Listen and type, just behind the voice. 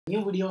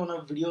new video on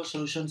a video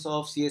solutions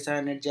of CSI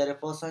and Net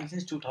for Science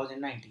since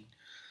 2019.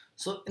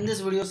 So in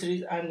this video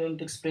series, I am going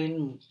to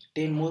explain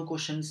 10 more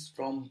questions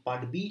from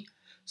part B.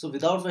 So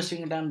without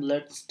wasting time,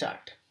 let's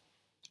start.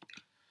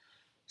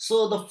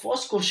 So the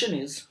first question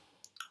is,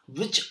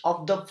 which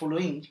of the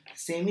following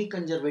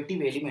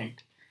semi-conservative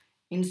element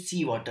in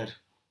seawater?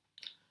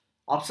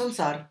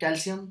 Options are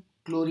calcium,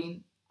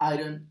 chlorine,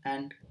 iron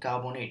and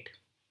carbonate.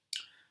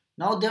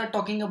 Now they are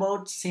talking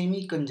about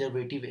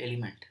semi-conservative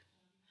element.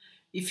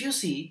 If you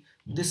see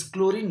this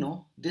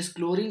chlorine, this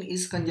chlorine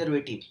is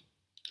conservative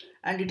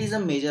and it is a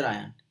major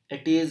ion.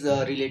 It is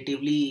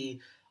relatively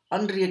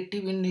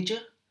unreactive in nature,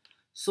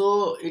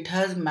 so it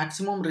has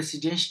maximum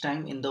residence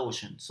time in the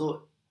ocean.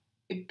 So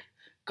it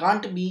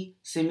can't be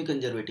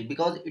semi-conservative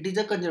because it is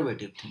a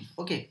conservative thing.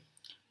 Okay.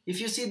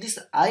 If you see this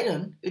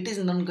iron, it is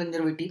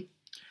non-conservative.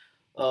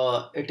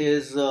 It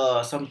is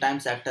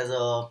sometimes act as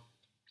a,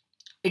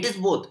 it is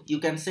both, you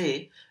can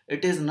say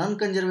it is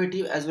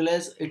non-conservative as well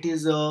as it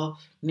is a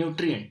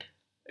nutrient.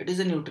 It is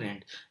a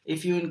nutrient.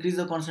 If you increase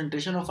the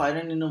concentration of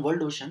iron in a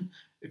world ocean,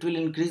 it will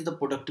increase the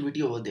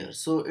productivity over there,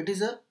 so it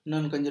is a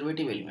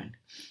non-conservative element.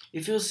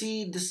 If you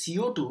see the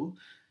CO2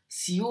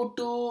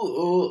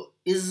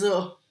 is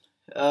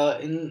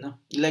in,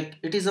 like,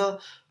 it is a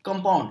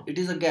compound, it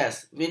is a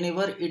gas.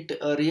 Whenever it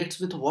reacts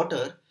with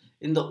water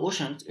in the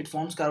oceans, it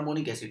forms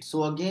carbonic acid.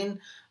 So again,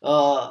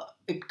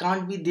 it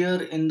can't be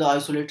there in the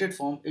isolated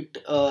form.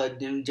 It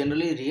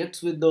generally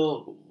reacts with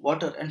the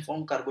water and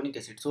form carbonic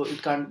acid, so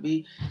it can't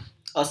be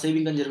a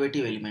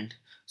semi-conservative element.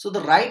 So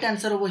the right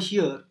answer over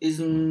here is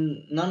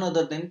none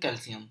other than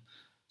calcium.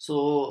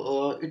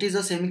 So it is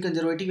a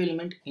semi-conservative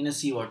element in a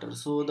seawater,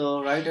 so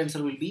the right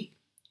answer will be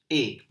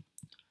A.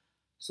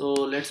 So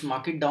let's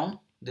mark it down.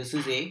 This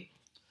is A.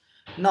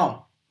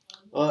 Now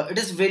it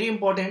is very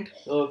important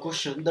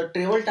question. The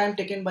travel time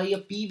taken by a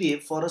P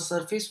wave for a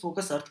surface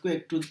focus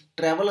earthquake to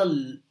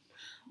travel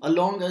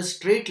along a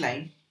straight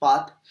line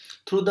path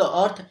through the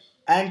earth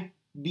and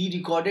be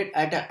recorded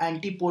at an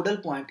antipodal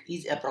point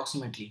is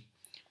approximately.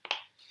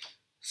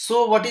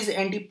 So what is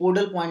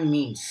antipodal point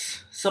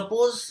means?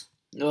 Suppose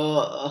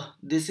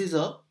this is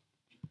a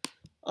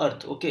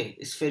earth, okay,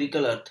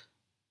 spherical earth.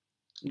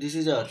 This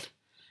is earth,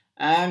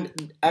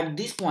 and at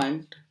this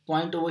point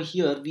over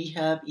here we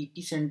have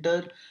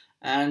epicenter,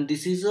 and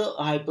this is a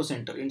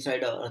hypocenter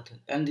inside our earth,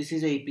 and this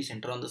is a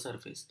epicenter on the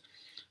surface.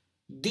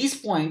 This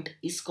point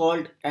is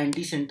called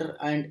anticenter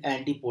and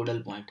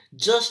antipodal point,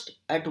 just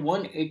at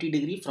 180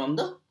 degree from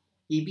the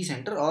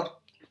epicenter or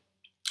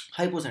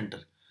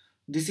hypocenter.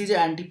 This is an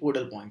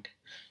antipodal point.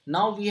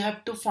 Now we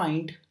have to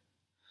find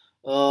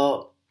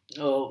what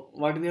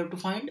we have to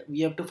find?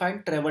 We have to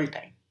find travel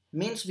time.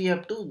 Means we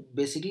have to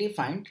basically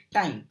find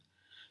time.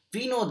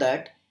 We know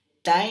that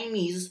time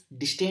is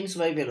distance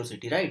by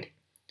velocity, right?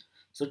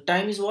 So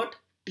time is what?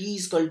 T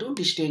is equal to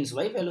distance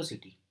by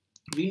velocity.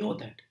 We know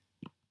that.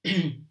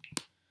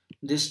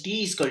 This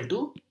T is equal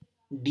to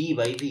d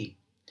by v.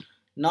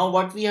 Now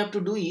what we have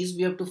to do is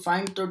we have to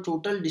find the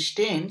total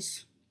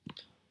distance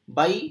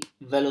by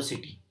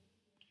velocity.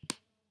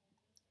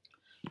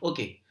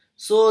 Okay,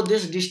 so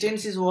this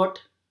distance is what?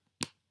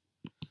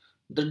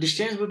 The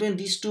distance between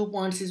these 2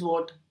 points is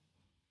what?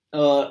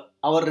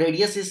 Our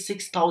radius is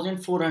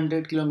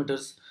 6,400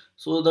 kilometers.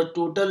 So the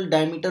total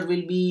diameter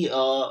will be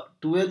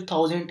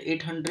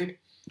 12,800.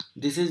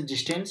 This is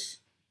distance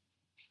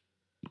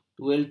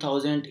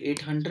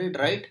 12,800,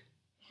 right?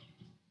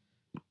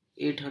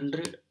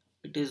 800.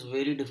 It is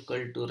very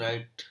difficult to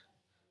write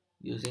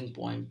using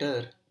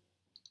pointer.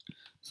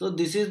 So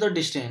this is the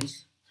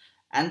distance,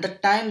 and the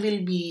time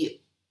will be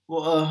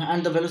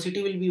and the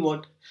velocity will be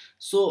what?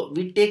 So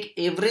we take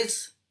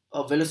average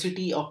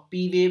velocity of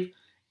P wave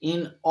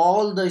in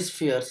all the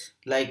spheres,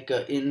 like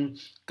in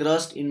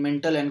crust, in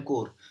mantle and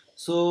core.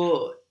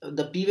 So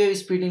the P wave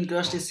speed in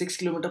crust is 6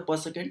 km per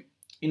second,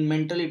 in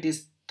mantle it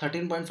is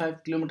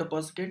 13.5 km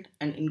per second,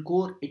 and in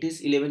core it is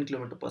 11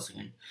 km per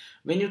second.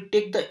 When you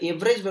take the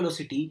average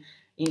velocity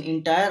in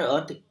entire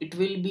earth, it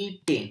will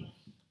be 10.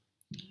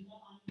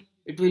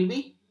 It will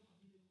be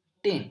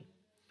 10.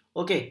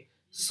 Okay,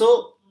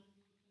 so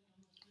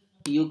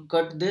you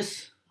cut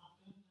this,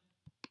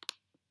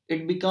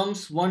 it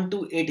becomes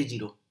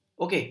 1280.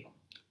 Okay,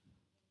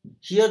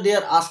 here they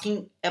are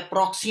asking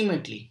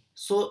approximately,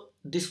 so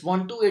this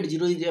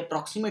 1280 is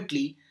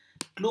approximately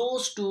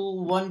close to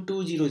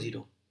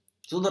 1200.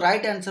 So the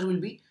right answer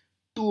will be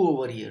 2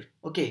 over here.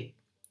 Okay,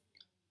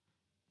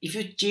 if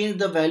you change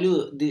the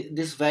value,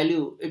 this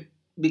value, it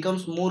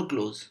becomes more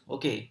close.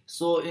 Okay,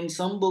 so in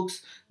some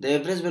books the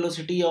average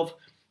velocity of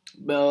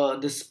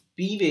this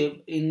P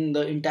wave in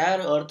the entire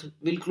earth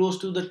will close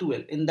to the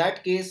 12. In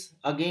that case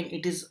again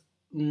it is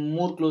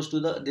more close to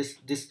the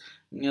this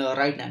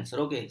right answer.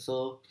 Okay,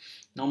 so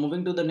now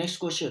moving to the next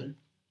question.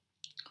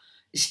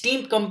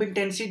 Steam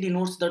competency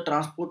denotes the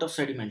transport of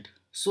sediment.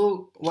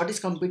 So what is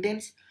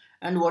competence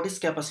and what is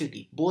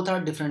capacity? Both are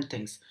different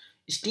things.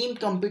 Steam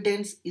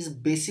competence is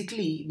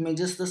basically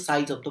measures the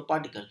size of the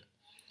particle.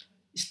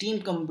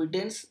 Steam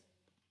competence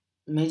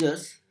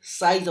measures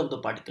size of the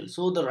particle.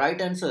 So the right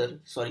answer,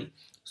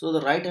 So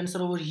the right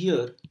answer over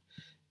here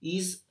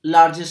is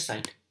largest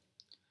site.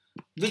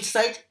 Which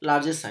site?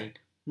 Largest site.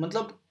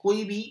 मतलब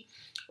कोई भी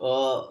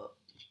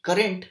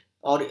current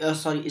और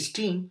sorry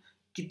stream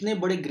कितने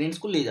बड़े grains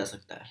को ले जा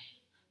सकता है,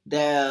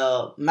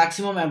 the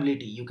maximum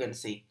ability you can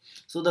say.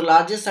 So the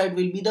largest side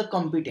will be the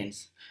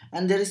competence,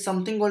 and there is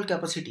something called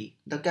capacity.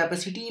 The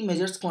capacity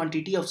measures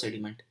quantity of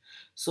sediment,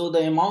 so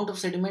the amount of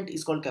sediment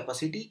is called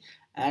capacity,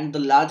 and the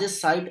largest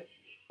side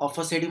of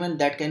a sediment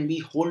that can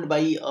be held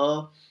by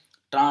a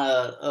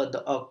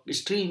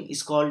stream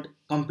is called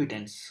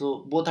competence.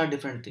 So both are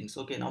different things.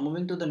 Okay, now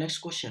moving to the next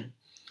question.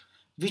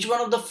 Which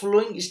one of the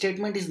following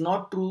statement is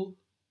not true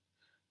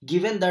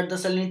given that the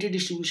salinity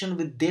distribution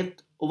with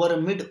depth over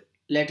a mid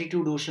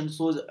latitude ocean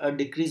shows a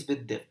decrease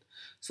with depth?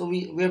 So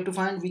we have to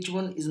find which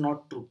one is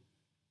not true.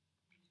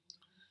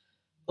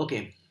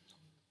 Okay,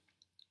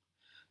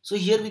 so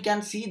here we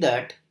can see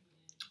that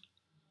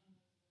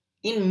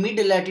in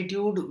mid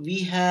latitude we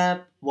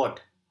have what?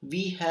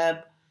 We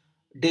have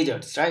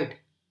deserts, right?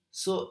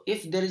 So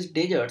if there is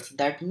deserts,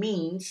 that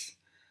means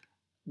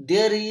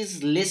there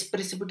is less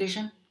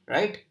precipitation,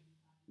 right?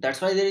 That's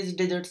why there is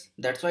deserts.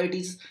 That's why it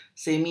is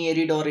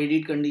semi-arid or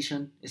arid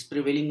condition is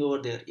prevailing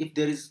over there. If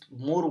there is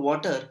more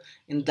water,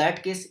 in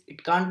that case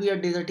it can't be a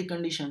desertic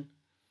condition.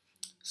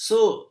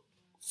 So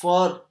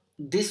for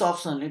this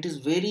option, it is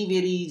very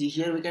easy.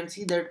 Here we can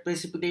see that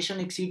precipitation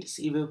exceeds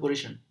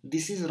evaporation.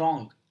 This is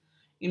wrong.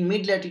 In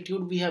mid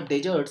latitude we have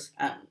deserts,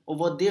 and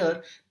over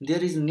there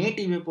is net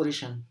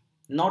evaporation,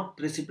 not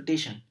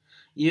precipitation.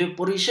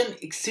 Evaporation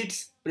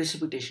exceeds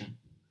precipitation.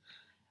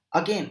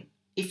 Again,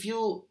 if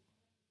you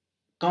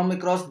come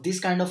across this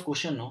kind of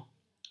question, no,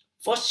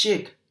 first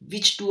check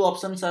which two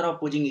options are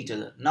opposing each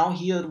other. Now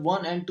here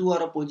 1 and 2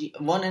 are opposing,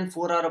 1 and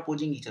 4 are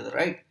opposing each other,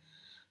 right?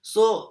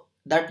 So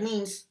that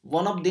means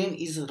one of them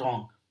is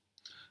wrong.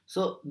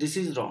 So this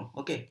is wrong.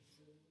 Okay,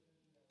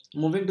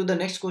 moving to the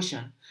next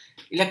question.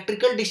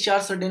 Electrical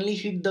discharge suddenly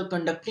hit the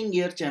conducting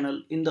air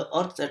channel in the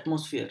Earth's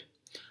atmosphere,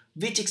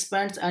 which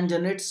expands and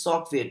generates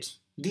shock waves.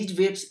 These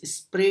waves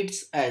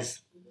spreads as,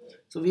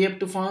 so we have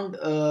to find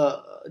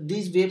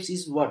these waves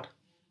is what?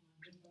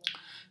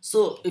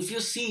 So if you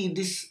see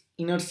this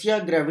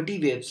inertia gravity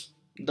waves,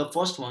 the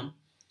first one,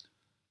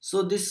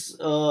 so this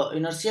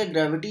inertia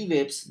gravity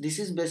waves, this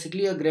is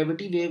basically a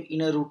gravity wave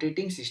in a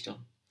rotating system,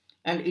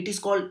 and it is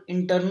called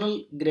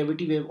internal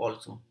gravity wave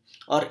also,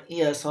 or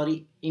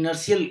sorry,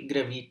 inertial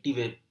gravity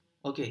wave.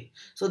 Okay,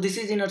 so this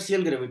is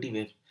inertial gravity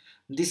wave.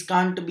 This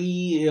can't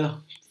be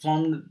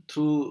formed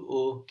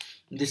through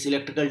this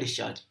electrical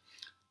discharge.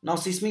 Now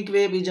seismic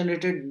wave is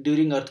generated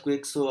during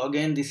earthquakes, so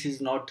again this is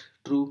not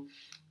true.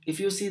 If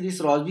you see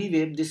this Rossby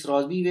wave, this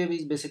Rossby wave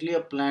is basically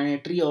a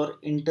planetary or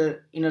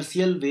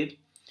inertial wave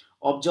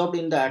absorbed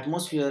in the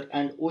atmosphere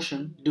and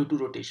ocean due to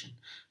rotation.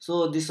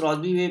 So this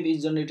Rossby wave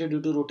is generated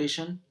due to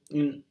rotation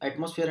in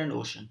atmosphere and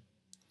ocean.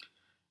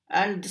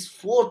 And this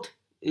fourth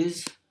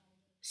is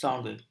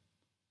sound wave.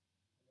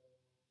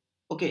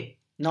 Okay,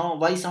 now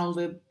why sound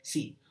wave?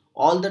 See,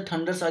 all the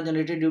thunders are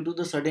generated due to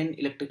the sudden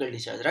electrical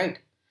discharge, right?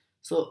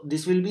 So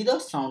this will be the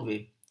sound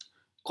wave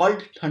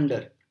called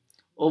thunder.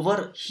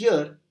 Over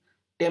here,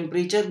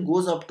 temperature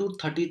goes up to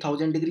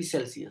 30,000 degrees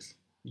Celsius.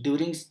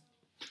 During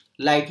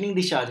lightning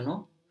discharge,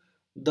 no,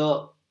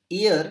 the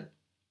air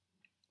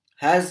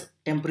has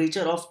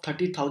temperature of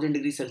 30,000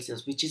 degrees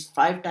Celsius, which is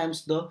 5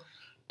 times the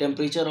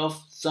temperature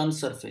of sun's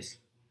surface.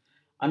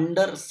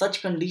 Under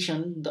such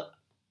condition,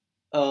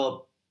 uh,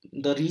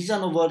 the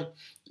region over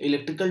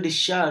electrical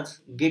discharge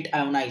get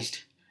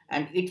ionized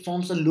and it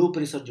forms a low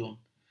pressure zone.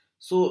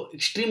 So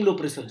extreme low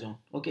pressure zone.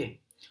 Okay,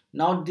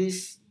 now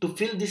this, to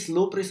fill this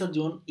low pressure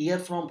zone, air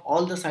from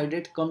all the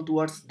sides come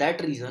towards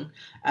that region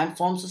and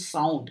forms a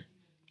sound.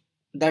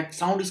 That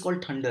sound is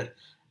called thunder,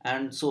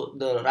 and so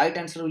the right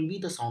answer will be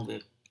the sound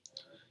wave.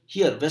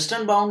 Here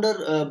western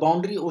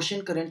boundary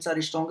ocean currents are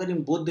stronger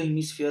in both the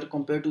hemisphere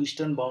compared to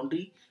eastern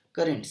boundary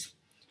currents.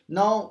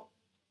 Now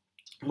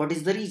what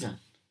is the reason?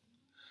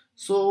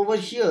 So over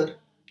here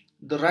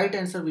the right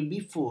answer will be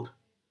 4.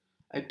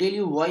 I tell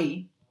you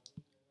why.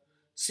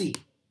 See,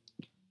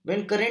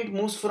 when current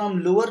moves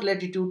from lower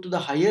latitude to the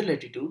higher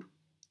latitude,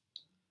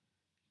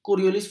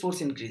 Coriolis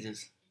force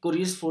increases.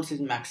 Coriolis force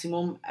is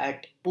maximum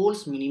at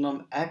poles,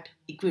 minimum at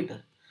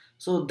equator.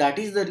 So that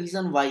is the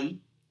reason why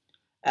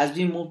as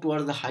we move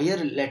towards the higher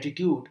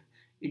latitude,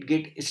 it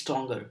get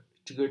stronger.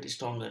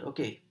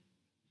 Okay.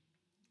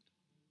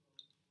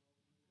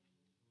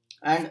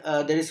 And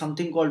there is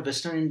something called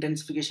western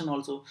intensification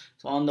also.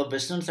 So on the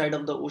western side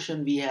of the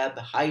ocean, we have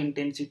high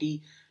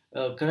intensity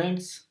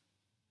currents.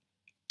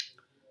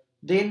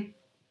 Then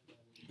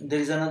there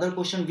is another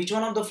question. Which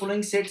one of the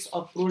following sets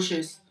of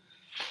approaches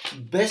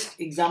best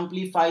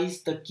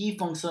exemplifies the key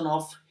function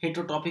of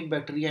heterotopic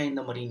bacteria in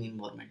the marine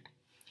environment?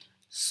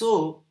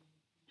 So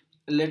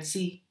let's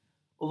see.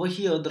 Over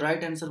here the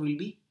right answer will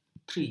be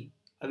 3.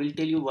 I will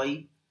tell you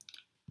why.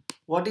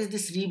 What is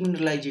this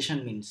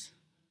remineralization means?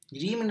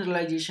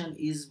 Remineralization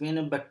is when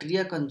a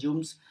bacteria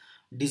consumes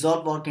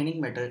dissolved organic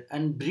matter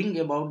and bring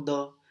about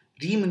the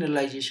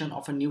remineralization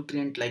of a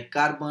nutrient like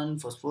carbon,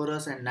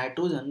 phosphorus and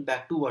nitrogen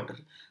back to water.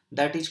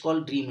 That is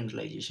called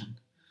remineralization.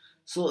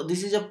 So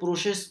this is a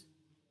process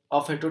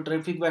of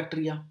heterotrophic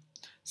bacteria.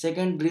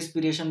 Second,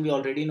 respiration. We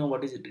already know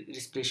what is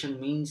respiration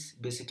means.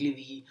 Basically,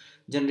 we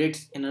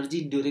generate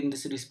energy during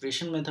this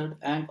respiration method.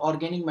 And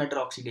organic matter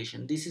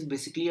oxidation. This is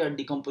basically a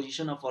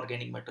decomposition of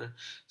organic matter.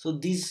 So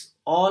these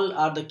all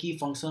are the key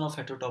function of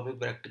heterotrophic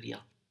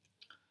bacteria.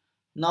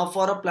 Now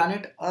for a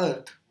planet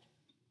Earth,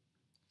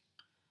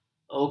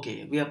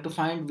 okay, we have to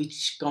find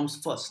which comes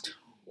first,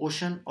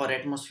 ocean or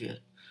atmosphere.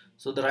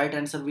 So the right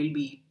answer will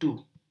be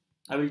 2.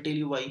 I will tell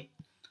you why.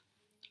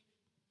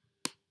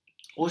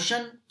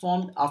 Ocean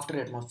formed after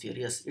atmosphere.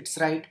 Yes, it's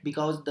right,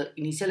 because the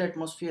initial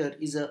atmosphere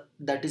is a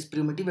that is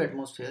primitive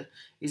atmosphere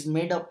is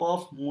made up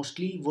of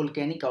mostly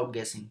volcanic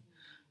outgassing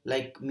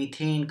like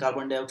methane,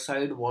 carbon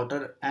dioxide,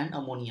 water and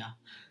ammonia.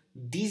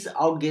 These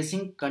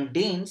outgassing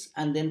contains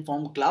and then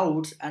form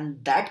clouds,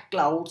 and that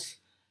clouds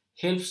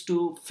helps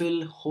to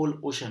fill whole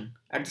ocean.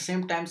 At the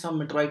same time, some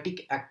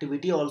meteoritic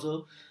activity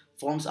also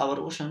forms our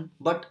ocean,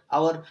 but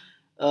our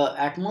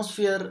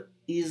atmosphere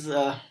is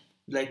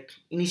like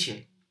initial,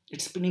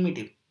 it's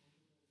primitive.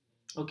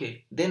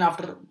 Okay, then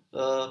after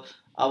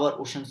our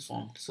oceans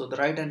formed. So the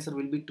right answer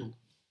will be 2.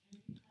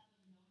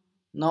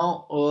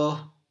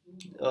 Now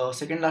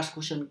second last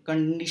question,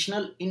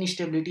 conditional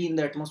instability in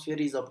the atmosphere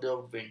is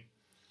observed when.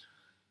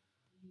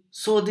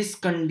 So this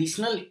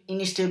conditional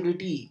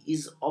instability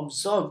is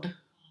observed.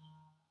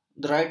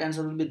 The right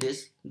answer will be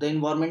this: the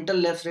environmental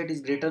lapse rate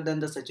is greater than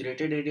the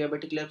saturated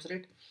adiabatic lapse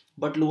rate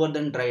but lower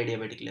than dry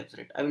adiabatic lapse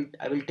rate.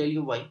 I will tell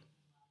you why.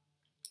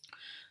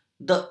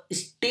 The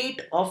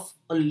state of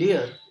a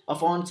layer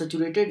of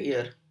unsaturated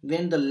air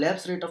when the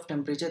lapse rate of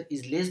temperature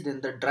is less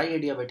than the dry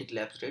adiabatic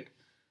lapse rate,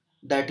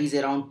 that is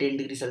around 10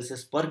 degrees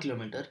Celsius per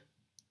kilometer,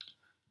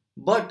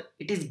 but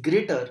it is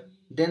greater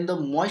than the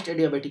moist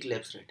adiabatic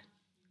lapse rate.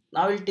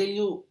 Now I will tell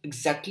you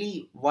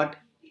exactly what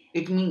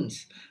it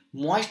means.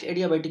 Moist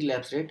adiabatic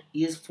lapse rate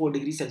is 4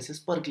 degrees Celsius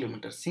per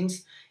kilometer.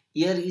 Since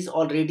air is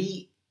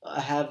already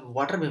have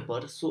water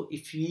vapor, so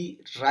if we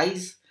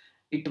rise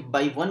it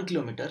by 1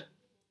 kilometer,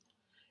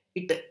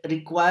 it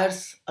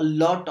requires a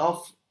lot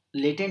of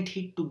latent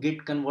heat to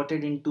get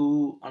converted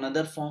into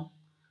another form.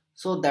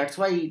 So that's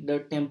why the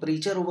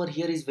temperature over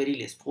here is very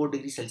less, 4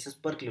 degrees Celsius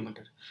per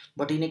kilometer.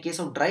 But in a case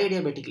of dry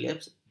adiabatic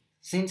lapse,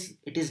 since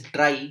it is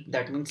dry,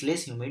 that means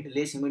less humid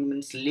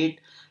means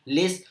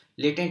less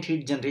latent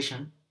heat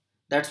generation.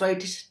 That's why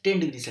it is 10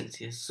 degrees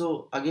Celsius.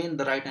 So again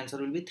the right answer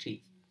will be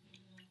 3.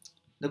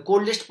 The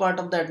coldest part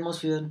of the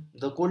atmosphere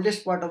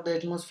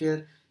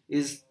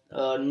is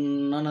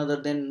none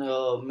other than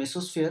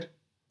mesosphere.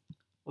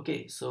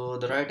 Okay, so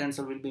the right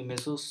answer will be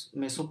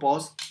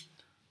mesopause.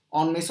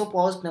 On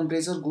mesopause,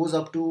 temperature goes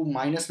up to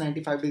minus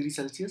 95 degrees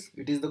Celsius.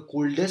 It is the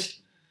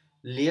coldest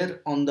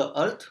layer on the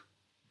Earth,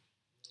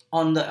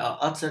 on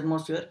the Earth's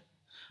atmosphere.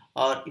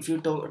 Or if you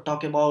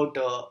talk about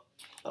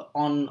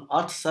on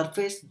Earth's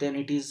surface, then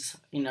it is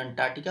in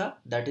Antarctica,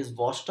 that is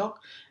Vostok,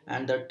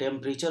 and the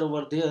temperature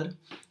over there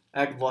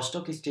at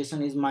Vostok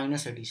station is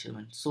minus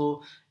 87.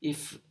 So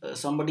if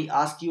somebody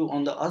asks you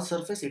on the Earth's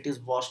surface, it is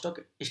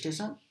Vostok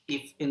station.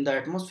 If in the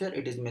atmosphere,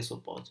 it is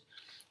mesopause.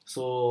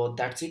 So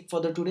that's it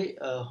for the today.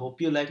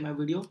 Hope you like my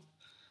video.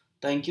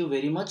 Thank you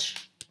very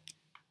much.